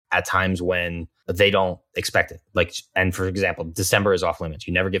at times when they don't expect it. Like, and for example, December is off limits.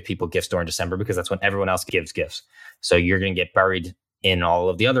 You never give people gifts during December because that's when everyone else gives gifts. So you're going to get buried in all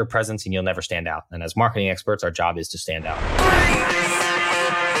of the other presents and you'll never stand out. And as marketing experts, our job is to stand out.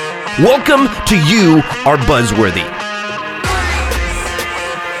 Welcome to You Are Buzzworthy.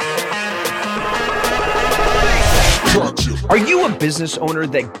 Are you a business owner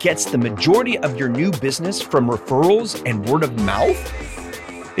that gets the majority of your new business from referrals and word of mouth?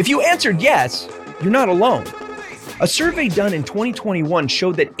 If you answered yes, you're not alone. A survey done in 2021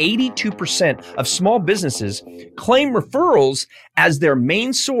 showed that 82% of small businesses claim referrals as their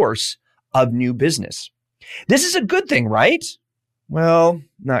main source of new business. This is a good thing, right? Well,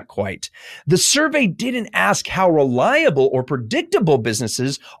 not quite. The survey didn't ask how reliable or predictable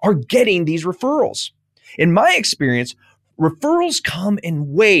businesses are getting these referrals. In my experience, referrals come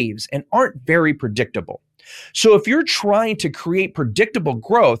in waves and aren't very predictable. So if you're trying to create predictable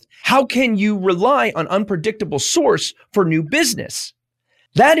growth, how can you rely on unpredictable source for new business?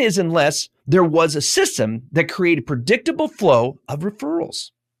 That is, unless there was a system that created predictable flow of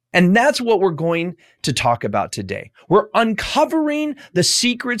referrals. And that's what we're going to talk about today. We're uncovering the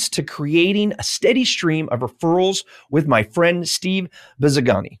secrets to creating a steady stream of referrals with my friend Steve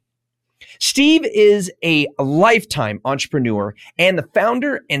Bizzagani. Steve is a lifetime entrepreneur and the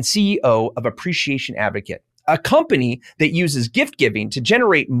founder and CEO of Appreciation Advocate, a company that uses gift giving to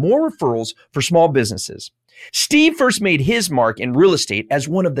generate more referrals for small businesses. Steve first made his mark in real estate as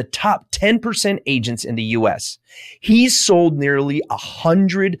one of the top 10% agents in the US. He's sold nearly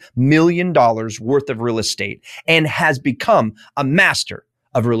 $100 million worth of real estate and has become a master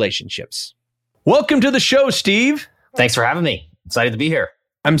of relationships. Welcome to the show, Steve. Thanks for having me. Excited to be here.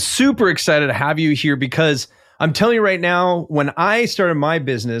 I'm super excited to have you here because I'm telling you right now, when I started my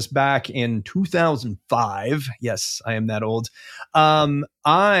business back in 2005, yes, I am that old,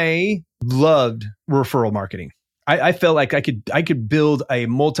 I loved referral marketing. I felt like I could build a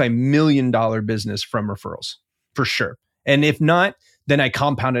multi-million-dollar business from referrals, for sure. And if not, then I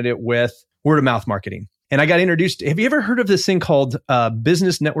compounded it with word-of-mouth marketing. And I got introduced. Have you ever heard of this thing called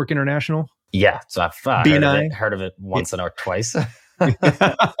Business Network International? Yeah, so I've heard of it once or twice.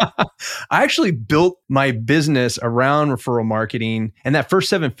 I actually built my business around referral marketing. And that first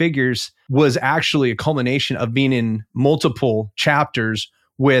 7 figures was actually a culmination of being in multiple chapters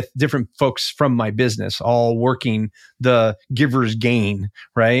with different folks from my business, all working the giver's gain,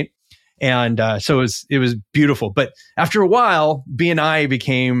 right? And so it was beautiful. But after a while,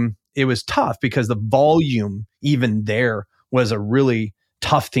 BNI it was tough because the volume even there was a really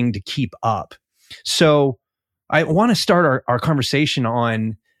tough thing to keep up. So I want to start our conversation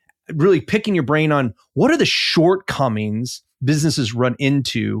on really picking your brain on what are the shortcomings businesses run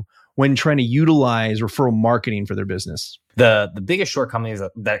into when trying to utilize referral marketing for their business. The biggest shortcomings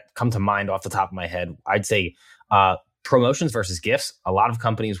that come to mind off the top of my head, I'd say promotions versus gifts. A lot of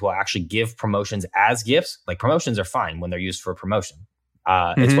companies will actually give promotions as gifts. Like promotions are fine when they're used for promotion.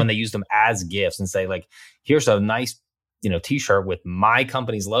 It's when they use them as gifts and say like, here's a nice t-shirt with my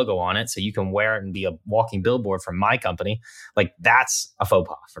company's logo on it, so you can wear it and be a walking billboard for my company. Like that's a faux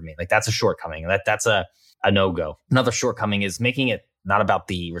pas for me. Like that's a shortcoming. That's a no-go. Another shortcoming is making it not about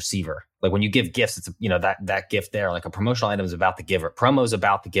the receiver. Like when you give gifts, it's that gift there. Like a promotional item is about the giver. Promo is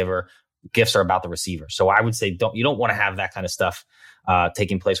about the giver. Gifts are about the receiver. So I would say you don't want to have that kind of stuff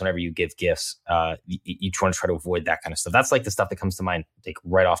taking place whenever you give gifts. You want to try to avoid that kind of stuff. That's like the stuff that comes to mind, like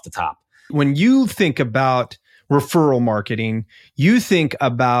right off the top. When you think about referral marketing, you think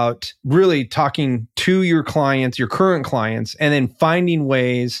about really talking to your clients, your current clients, and then finding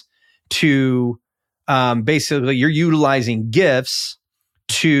ways to basically you're utilizing gifts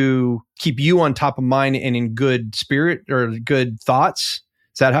to keep you on top of mind and in good spirit or good thoughts.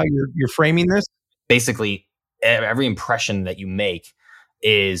 Is that how you're framing this? Basically, every impression that you make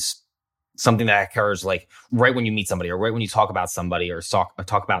is something that occurs like right when you meet somebody or right when you talk about somebody or talk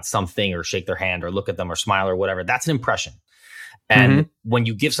about something or shake their hand or look at them or smile or whatever. That's an impression. And when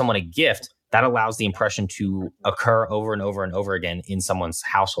you give someone a gift, that allows the impression to occur over and over and over again in someone's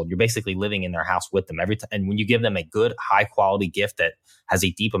household. You're basically living in their house with them every time. And when you give them a good, high quality gift that has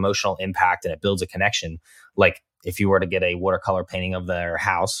a deep emotional impact and it builds a connection, like if you were to get a watercolor painting of their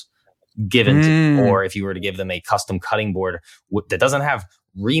house or if you were to give them a custom cutting board that doesn't have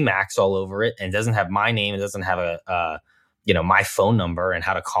Remax all over it and doesn't have my name, it doesn't have my phone number and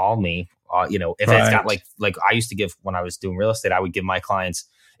how to call me. If it's got like I used to give when I was doing real estate, I would give my clients,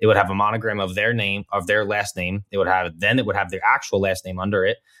 it would have a monogram of their name, of their last name. It would have their actual last name under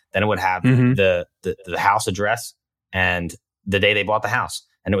it. Then it would have the house address and the day they bought the house.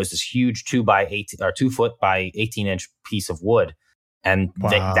 And it was this huge 2 foot by 18 inch piece of wood. And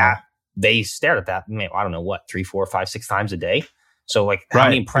they stared at that, I don't know what, 3, 4, 5, 6 times a day. So like how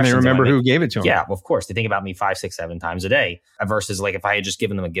many impressions? And they remember who gave it to them. Yeah, well, of course. They think about me 5, 6, 7 times a day versus like if I had just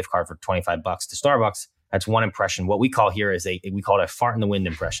given them a gift card for $25 to Starbucks, that's one impression. What we call here is we call it a fart in the wind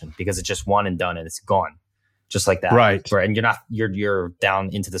impression because it's just one and done and it's gone. Just like that. Right. And you're down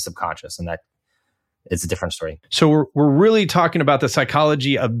into the subconscious, and that it's a different story. So we're really talking about the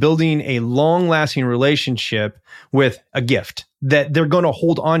psychology of building a long-lasting relationship with a gift that they're going to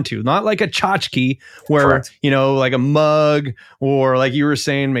hold on to, not like a tchotchke where, Correct. Like a mug or like you were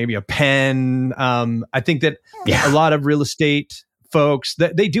saying, maybe a pen. I think that a lot of real estate folks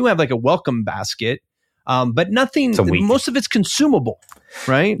that they do have like a welcome basket, but nothing, most of it's consumable,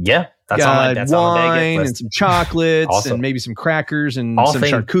 right? Yeah. That's on the bad gift list. And some chocolates Also, and maybe some crackers and some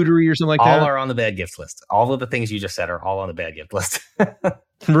charcuterie or something like all that. All are on the bad gift list. All of the things you just said are all on the bad gift list.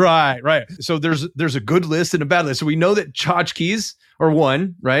 Right. So there's a good list and a bad list. So we know that tchotchkes are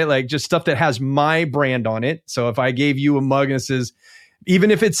one, right? Like just stuff that has my brand on it. So if I gave you a mug and it says,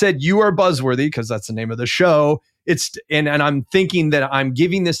 even if it said you are buzzworthy, because that's the name of the show, and I'm thinking that I'm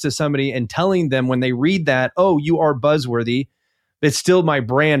giving this to somebody and telling them when they read that, oh, you are buzzworthy, it's still my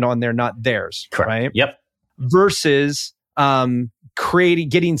brand on there, not theirs. Correct. Right? Yep. Versus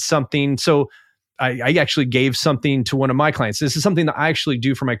getting something. So I actually gave something to one of my clients. This is something that I actually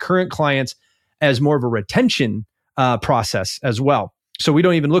do for my current clients as more of a retention process as well. So we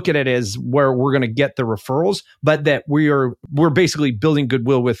don't even look at it as where we're going to get the referrals, but that we're basically building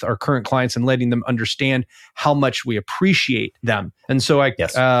goodwill with our current clients and letting them understand how much we appreciate them. And so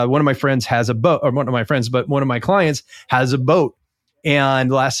one of my friends has a boat, or one of my clients has a boat. And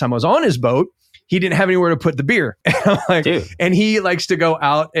the last time I was on his boat, he didn't have anywhere to put the beer. And I'm like, and he likes to go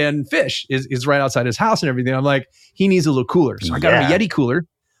out and fish. Is right outside his house and everything. I'm like, he needs a little cooler. So I got him a Yeti cooler.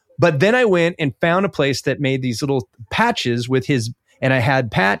 But then I went and found a place that made these little patches with his, and I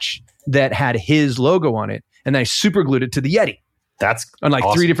had patch that had his logo on it. And I super glued it to the Yeti. That's on like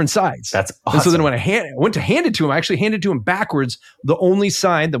awesome. 3 different sides. That's awesome. And so then when I went to hand it to him, I actually handed it to him backwards. The only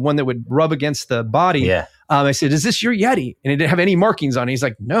side, the one that would rub against the body. Yeah. I said, is this your Yeti? And it didn't have any markings on it. He's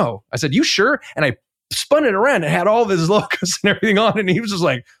like, no. I said, you sure? And I spun it around and had all of his logos and everything on it. And he was just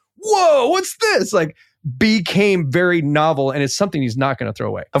like, whoa, what's this? Like became very novel. And it's something he's not going to throw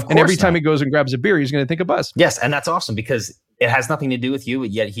away. Of course and every time he goes and grabs a beer, he's going to think of us. Yes. And that's awesome because it has nothing to do with you,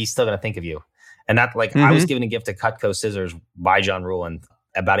 yet he's still going to think of you. And that, like, I was given a gift of Cutco scissors by John Ruhlin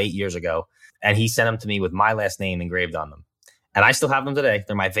about 8 years ago. And he sent them to me with my last name engraved on them. And I still have them today.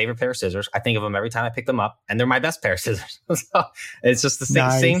 They're my favorite pair of scissors. I think of them every time I pick them up, and they're my best pair of scissors. So it's just the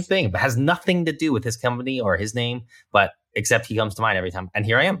same thing, but has nothing to do with his company or his name, but except he comes to mind every time. And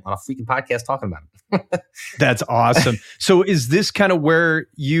here I am on a freaking podcast talking about it. That's awesome. So is this kind of where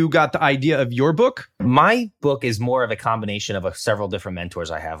you got the idea of your book? My book is more of a combination of several different mentors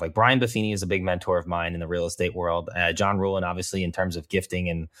I have. Like Brian Buffini is a big mentor of mine in the real estate world. John Ruhlin, obviously, in terms of gifting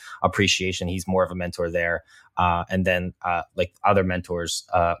and appreciation, he's more of a mentor there. And then like other mentors,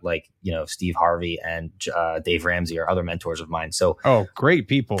 like, Steve Harvey and Dave Ramsey are other mentors of mine. So, great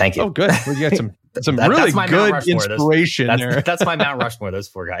people. Thank you. Oh, good. Well, you got some really good inspiration there. That's my Mount Rushmore, those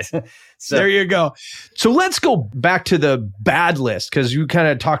 4 guys. So there you go. So let's go back to the bad list, because you kind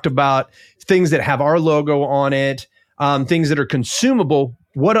of talked about things that have our logo on it, things that are consumable.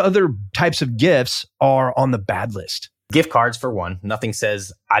 What other types of gifts are on the bad list? Gift cards, for one. Nothing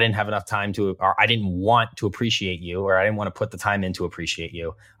says I didn't have enough time to, or I didn't want to appreciate you, or I didn't want to put the time in to appreciate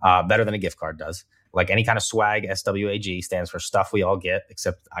you better than a gift card does. Like any kind of swag, SWAG stands for stuff we all get,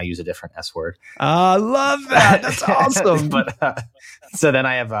 except I use a different S word. I love that. That's awesome. But so then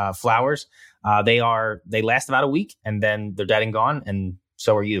I have flowers. They last about a week, and then they're dead and gone, and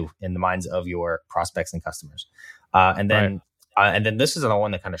so are you in the minds of your prospects and customers. And then this is the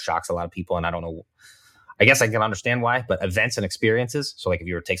one that kind of shocks a lot of people, and I don't know. I guess I can understand why, but events and experiences. So like if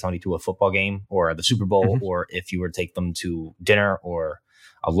you were to take somebody to a football game or the Super Bowl, or if you were to take them to dinner or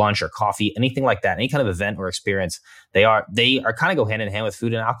a lunch or coffee, anything like that, any kind of event or experience, they are kind of go hand in hand with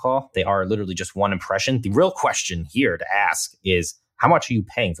food and alcohol. They are literally just one impression. The real question here to ask is, how much are you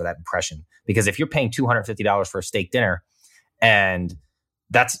paying for that impression? Because if you're paying $250 for a steak dinner, and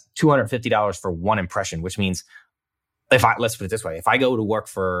that's $250 for one impression, which means let's put it this way, if I go to work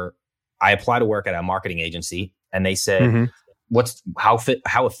I apply to work at a marketing agency, and they say, how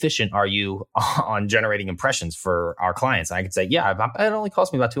efficient are you on generating impressions for our clients? And I could say, yeah, it only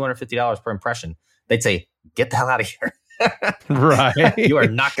costs me about $250 per impression. They'd say, get the hell out of here. Right. You are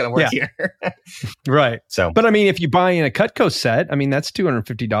not going to work here. Right. So, but I mean, if you buy in a Cutco set, I mean, that's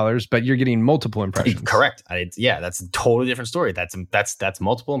 $250, but you're getting multiple impressions. Correct. That's a totally different story. That's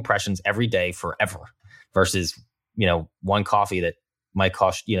multiple impressions every day forever versus, one coffee that might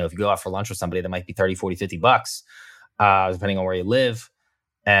cost, if you go out for lunch with somebody, that might be 30, 40, $50, depending on where you live.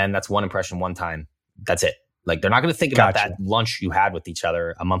 And that's one impression, one time. That's it. Like, they're not going to think about that lunch you had with each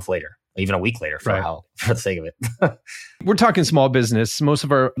other a month later, even a week later for the sake of it. We're talking small business. Most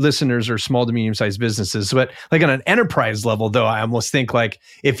of our listeners are small to medium-sized businesses. But like on an enterprise level, though, I almost think like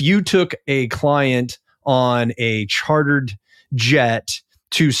if you took a client on a chartered jet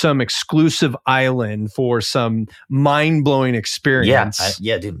to some exclusive island for some mind-blowing experience.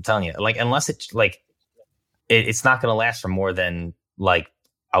 Yeah, dude, I'm telling you. Like, unless it's like, it's not going to last for more than like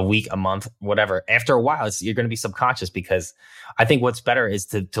a week, a month, whatever. After a while, you're going to be subconscious, because I think what's better is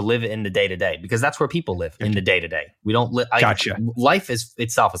to live in the day-to-day, because that's where people live, in the day-to-day. We don't live. Gotcha. Life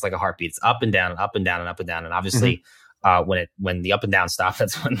itself is like a heartbeat. It's up and down and up and down and up and down. And obviously, when the up and down stop,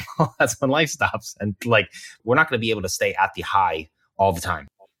 that's when life stops. And like, we're not going to be able to stay at the high all the time.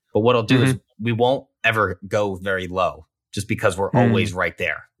 But what I'll do is we won't ever go very low, just because we're always right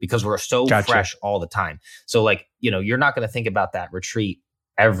there, because we're so fresh all the time. So like, you're not going to think about that retreat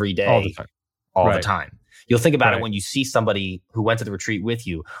every day, all the time. You'll think about it when you see somebody who went to the retreat with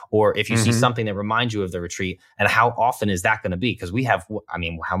you, or if you see something that reminds you of the retreat. And how often is that going to be? Because we have,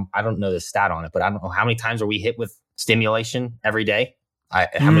 I don't know the stat on it, but I don't know how many times are we hit with stimulation every day.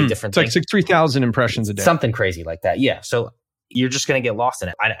 How many different things? It's like 3,000 impressions a day. Something crazy like that. Yeah. So you're just going to get lost in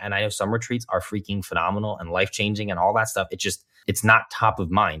it. And I know some retreats are freaking phenomenal and life-changing and all that stuff. It's not top of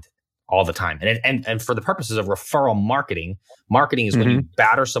mind all the time. And for the purposes of referral marketing is when you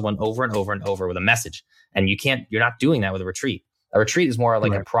batter someone over and over and over with a message. And you're not doing that with a retreat. A retreat is more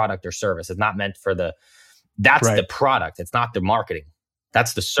like a product or service. It's not meant for the product. It's not the marketing.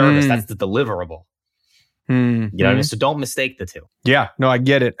 That's the service. That's the deliverable. You know what I mean? So don't mistake the two. Yeah, no, I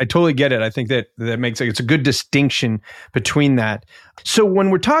get it. I totally get it. I think that makes it's a good distinction between that. So when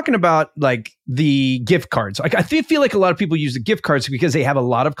we're talking about like the gift cards, like I feel like a lot of people use the gift cards because they have a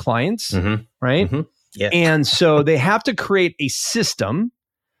lot of clients, right? Yeah. And so they have to create a system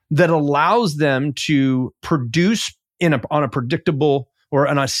that allows them to produce on a predictable or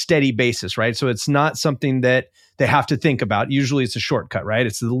on a steady basis, right? So it's not something that they have to think about. Usually it's a shortcut, right?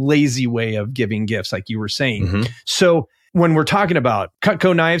 It's the lazy way of giving gifts, like you were saying. So when we're talking about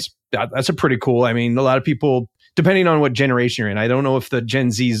Cutco knives, that's a pretty cool. I mean, a lot of people, depending on what generation you're in, I don't know if the Gen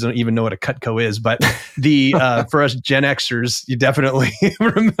Zs don't even know what a Cutco is, but the for us Gen Xers, you definitely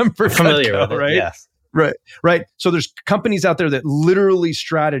remember familiar Cutco, with it, right? Yes. Right. So there's companies out there that literally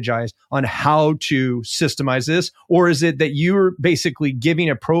strategize on how to systemize this, or is it that you're basically giving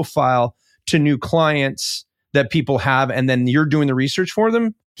a profile to new clients that people have, and then you're doing the research for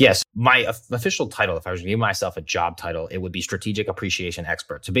them? Yes. My official title, if I was to give myself a job title, it would be strategic appreciation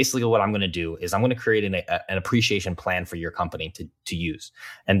expert. So basically what I'm going to do is I'm going to create an appreciation plan for your company to use.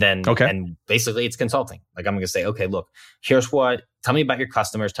 And then, and basically it's consulting. Like I'm going to say, okay, look, tell me about your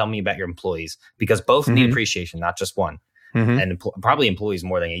customers, tell me about your employees, because both need appreciation, not just one. And probably employees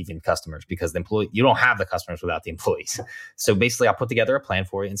more than even customers, because you don't have the customers without the employees. So basically I'll put together a plan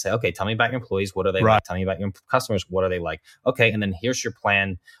for you and say, okay, tell me about your employees. What are they like? Tell me about your customers. What are they like? Okay. And then here's your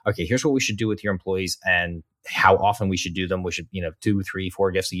plan. Okay. Here's what we should do with your employees and how often we should do them. We should, 2, 3,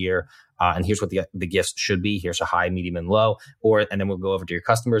 4 gifts a year. And here's what the gifts should be. Here's a high, medium, and low. And then we'll go over to your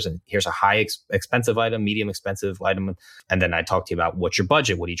customers and here's a high expensive item, medium expensive item. And then I talk to you about what's your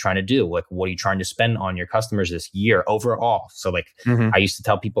budget? What are you trying to do? Like, what are you trying to spend on your customers this year overall? So like I used to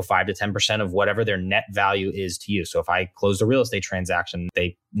tell people 5 to 10% of whatever their net value is to you. So if I closed a real estate transaction,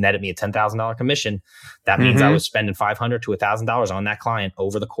 they netted me a $10,000 commission. That means I was spending $500 to $1,000 on that client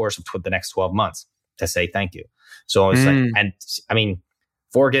over the course of the next 12 months to say thank you. So I was like, and I mean,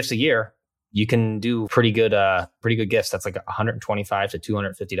 4 gifts a year, you can do pretty good gifts. That's like $125 to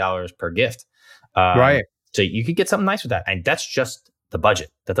 $250 per gift. Right. So you could get something nice with that. And that's just the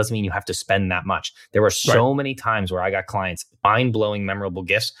budget. That doesn't mean you have to spend that much. There were so many times where I got clients mind-blowing memorable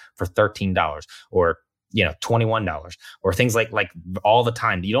gifts for $13 or $21 or things like all the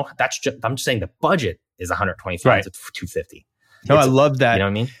time. I'm just saying the budget is $125 to $250. No, I love that. You know what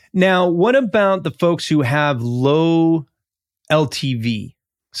I mean? Now, what about the folks who have low LTV?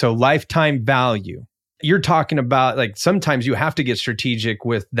 So lifetime value. You're talking about like sometimes you have to get strategic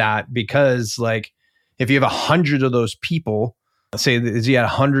with that, because like if you have 100 of those people, let's say that you had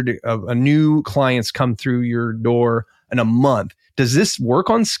 100 of new clients come through your door in a month, does this work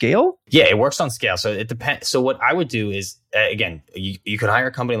on scale? Yeah, it works on scale. So it depends. So what I would do is, again, you could hire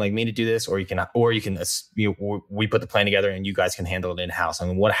a company like me to do this, or we put the plan together and you guys can handle it in-house. I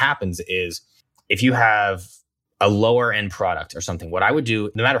mean, what happens is if you have a lower end product or something, what I would do,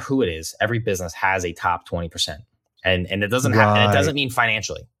 no matter who it is, every business has a top 20%. And it doesn't have, and it doesn't mean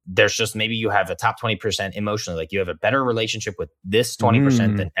financially. There's just maybe you have a top 20% emotionally, like you have a better relationship with this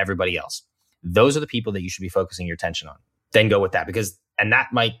 20% than everybody else. Those are the people that you should be focusing your attention on. Then go with that, because, and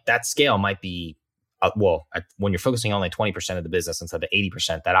that scale might be, when you're focusing on only 20% of the business instead of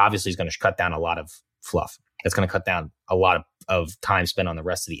 80%, that obviously is going to cut down a lot of fluff. It's going to cut down a lot of time spent on the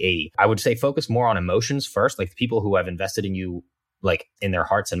rest of the 80. I would say focus more on emotions first, like the people who have invested in you, like in their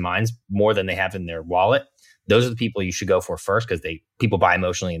hearts and minds more than they have in their wallet. Those are the people you should go for first, because people buy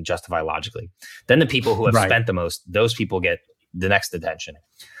emotionally and justify logically. Then the people who have spent the most, those people get the next attention.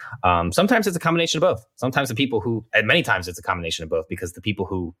 Sometimes it's a combination of both. Sometimes the people who, and many times it's a combination of both, because the people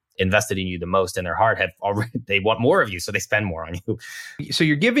who invested in you the most in their heart have already, they want more of you, so they spend more on you. So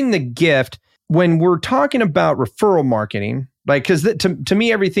you're giving the gift. When we're talking about referral marketing, like, because to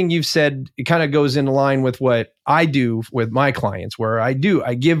me, everything you've said, it kind of goes in line with what I do with my clients, where I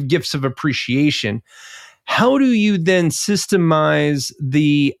give gifts of appreciation. How do you then systemize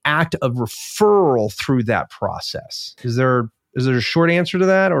the act of referral through that process? Is there a short answer to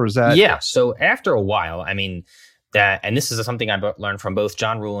that, or is that? Yeah. So after a while, I mean, and this is something I learned from both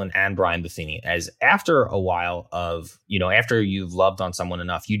John Ruhlin and Brian Buffini, as after a while of, after you've loved on someone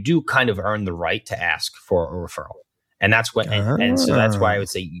enough, you do kind of earn the right to ask for a referral. And that's what, and so that's why I would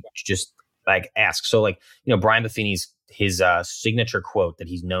say you just like ask. So like, Brian Buffini's, his signature quote that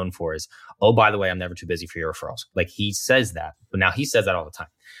he's known for is, "Oh, by the way, I'm never too busy for your referrals." Like he says that, but now he says that all the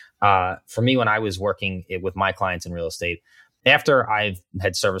time. For me, when I was working with my clients in real estate, after I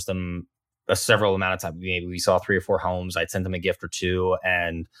had serviced them a several amount of time, maybe we saw 3 or 4 homes, I'd sent them a gift or two,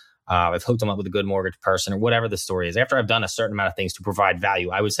 and I've hooked them up with a good mortgage person or whatever the story is. After I've done a certain amount of things to provide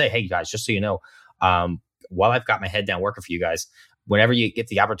value, I would say, "Hey guys, just so you know, while I've got my head down working for you guys, whenever you get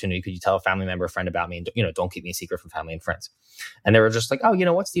the opportunity, could you tell a family member, a friend about me, and don't keep me a secret from family and friends?" And they were just like, "Oh, you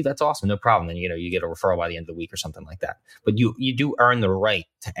know what, Steve, that's awesome, no problem." And you get a referral by the end of the week or something like that. But you do earn the right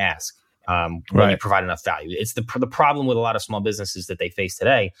to ask when you provide enough value. It's the problem with a lot of small businesses that they face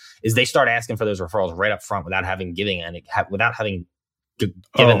today is they start asking for those referrals right up front without having given them anything.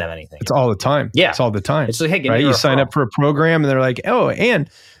 It's all the time. Yeah, it's all the time. It's like, hey, give me you sign up for a program, and they're like, "Oh, and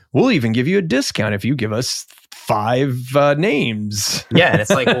we'll even give you a discount if you give us 5 names." Yeah. And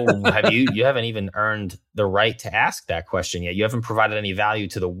it's like, well, you haven't even earned the right to ask that question yet. You haven't provided any value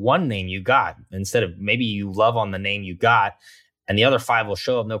to the one name you got. Instead of, maybe you love on the name you got and the other 5 will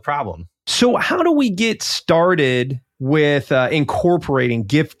show up, no problem. So how do we get started with incorporating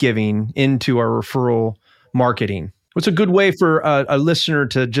gift giving into our referral marketing? What's a good way for a listener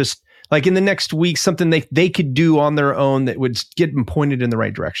to just, like, in the next week, something they could do on their own that would get them pointed in the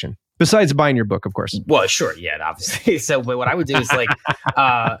right direction? Besides buying your book, of course. Well, sure. Yeah, obviously. So, but what I would do is like,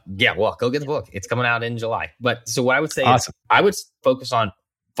 go get the book. It's coming out in July. But so what I would say is I would focus on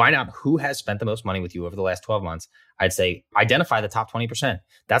find out who has spent the most money with you over the last 12 months. I'd say identify the top 20%.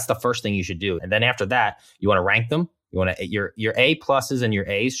 That's the first thing you should do. And then after that, you want to rank them. You want to, your A pluses and your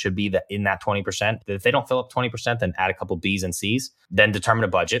A's should be in that 20%. If they don't fill up 20%, then add a couple B's and C's. Then determine a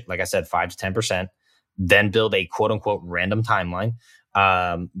budget. Like I said, 5 to 10%. Then build a quote unquote random timeline.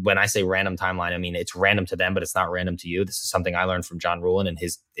 When I say random timeline, I mean, it's random to them, but it's not random to you. This is something I learned from John Ruhlin in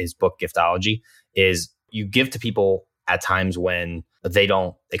his book, Giftology, is you give to people at times when they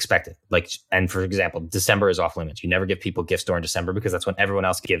don't expect it. Like, and for example, December is off limits. You never give people gifts during December because that's when everyone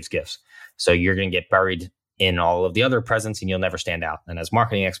else gives gifts. So you're going to get buried in all of the other presents and you'll never stand out. And as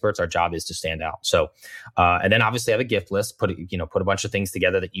marketing experts, our job is to stand out. So, and then obviously have a gift list, put a bunch of things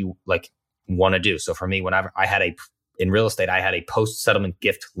together that you like want to do. So for me, whenever in real estate, I had a post-settlement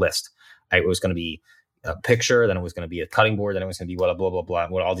gift list. It was going to be a picture, then it was going to be a cutting board, then it was going to be blah, blah, blah, blah,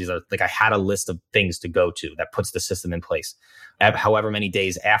 what all these other, like I had a list of things to go to that puts the system in place. However many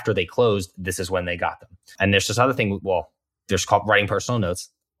days after they closed, this is when they got them. And there's this other thing, there's called writing personal notes.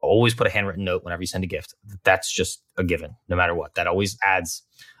 Always put a handwritten note whenever you send a gift. That's just a given, no matter what. That always adds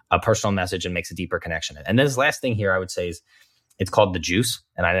a personal message and makes a deeper connection. And then this last thing here I would say is it's called the juice.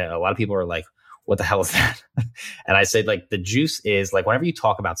 And I know a lot of people are like, what the hell is that? And I say, like, the juice is like whenever you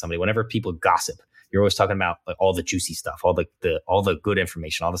talk about somebody, whenever people gossip, you're always talking about like all the juicy stuff, all the good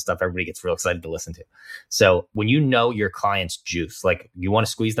information, all the stuff everybody gets real excited to listen to. So when you know your client's juice, like you want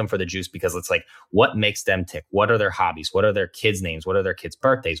to squeeze them for the juice because it's like, what makes them tick? What are their hobbies? What are their kids' names? What are their kids'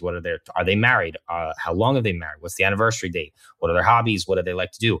 birthdays? Are they married? How long have they married? What's the anniversary date? What are their hobbies? What do they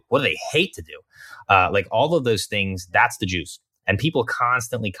like to do? What do they hate to do? Like all of those things, that's the juice. And people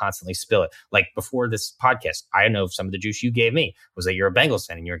constantly spill it. Like before this podcast, I know some of the juice you gave me was that you're a Bengals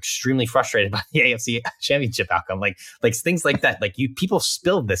fan and you're extremely frustrated by the AFC Championship outcome. Like things like that. Like people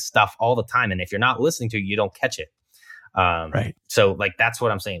spill this stuff all the time. And if you're not listening to it, you don't catch it. Right. So like, that's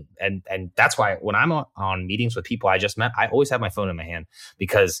what I'm saying. And that's why when I'm on meetings with people I just met, I always have my phone in my hand,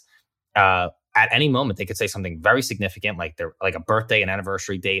 because at any moment they could say something very significant, like they're like a birthday, an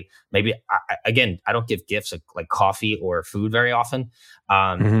anniversary date. Maybe I don't give gifts like coffee or food very often.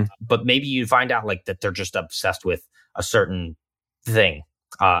 But maybe you find out like that they're just obsessed with a certain thing,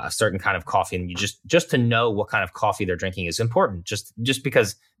 a certain kind of coffee. And you just to know what kind of coffee they're drinking is important, just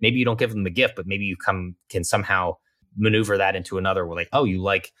because maybe you don't give them the gift, but maybe you can somehow maneuver that into another, where like, oh, you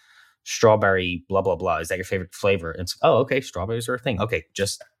like strawberry, blah, blah, blah. Is that your favorite flavor? And it's, oh, okay. Strawberries are a thing. Okay.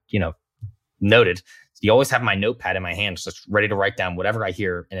 Just, noted. You always have my notepad in my hand, just ready to write down whatever I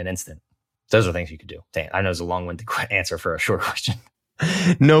hear in an instant. Those are things you could do. Dang, I know it's a long-winded answer for a short question.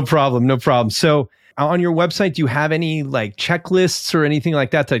 No problem. So on your website, do you have any like checklists or anything like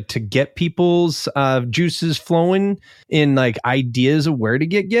that to get people's juices flowing in like ideas of where to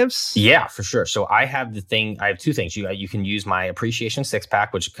get gifts? Yeah, for sure. So I have two things. You can use my appreciation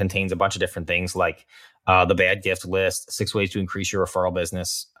 6-pack, which contains a bunch of different things like the bad gift list, 6 ways to increase your referral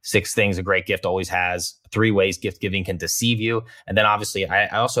business, 6 things a great gift always has, 3 ways gift giving can deceive you. And then obviously I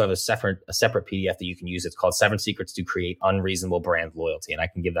also have a separate PDF that you can use. It's called 7 Secrets to Create Unreasonable Brand Loyalty. And I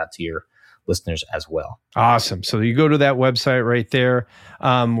can give that to your listeners as well. Awesome. So you go to that website right there.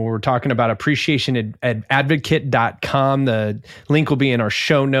 We're talking about appreciationadvocate.com. The link will be in our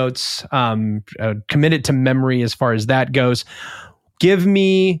show notes. Commit it to memory as far as that goes. Give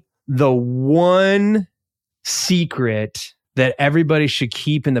me the one secret that everybody should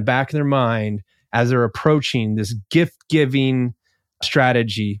keep in the back of their mind as they're approaching this gift-giving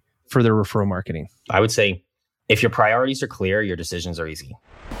strategy for their referral marketing. I would say if your priorities are clear, your decisions are easy.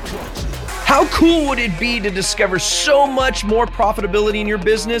 How cool would it be to discover so much more profitability in your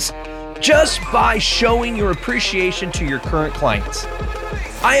business just by showing your appreciation to your current clients?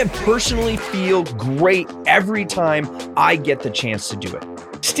 I have personally feel great every time I get the chance to do it.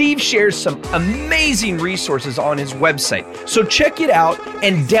 Steve shares some amazing resources on his website, so check it out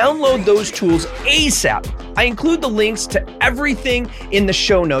and download those tools ASAP. I include the links to everything in the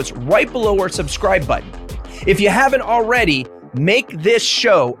show notes right below our subscribe button. If you haven't already, make this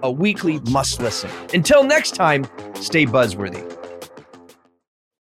show a weekly must listen. Until next time, stay buzzworthy.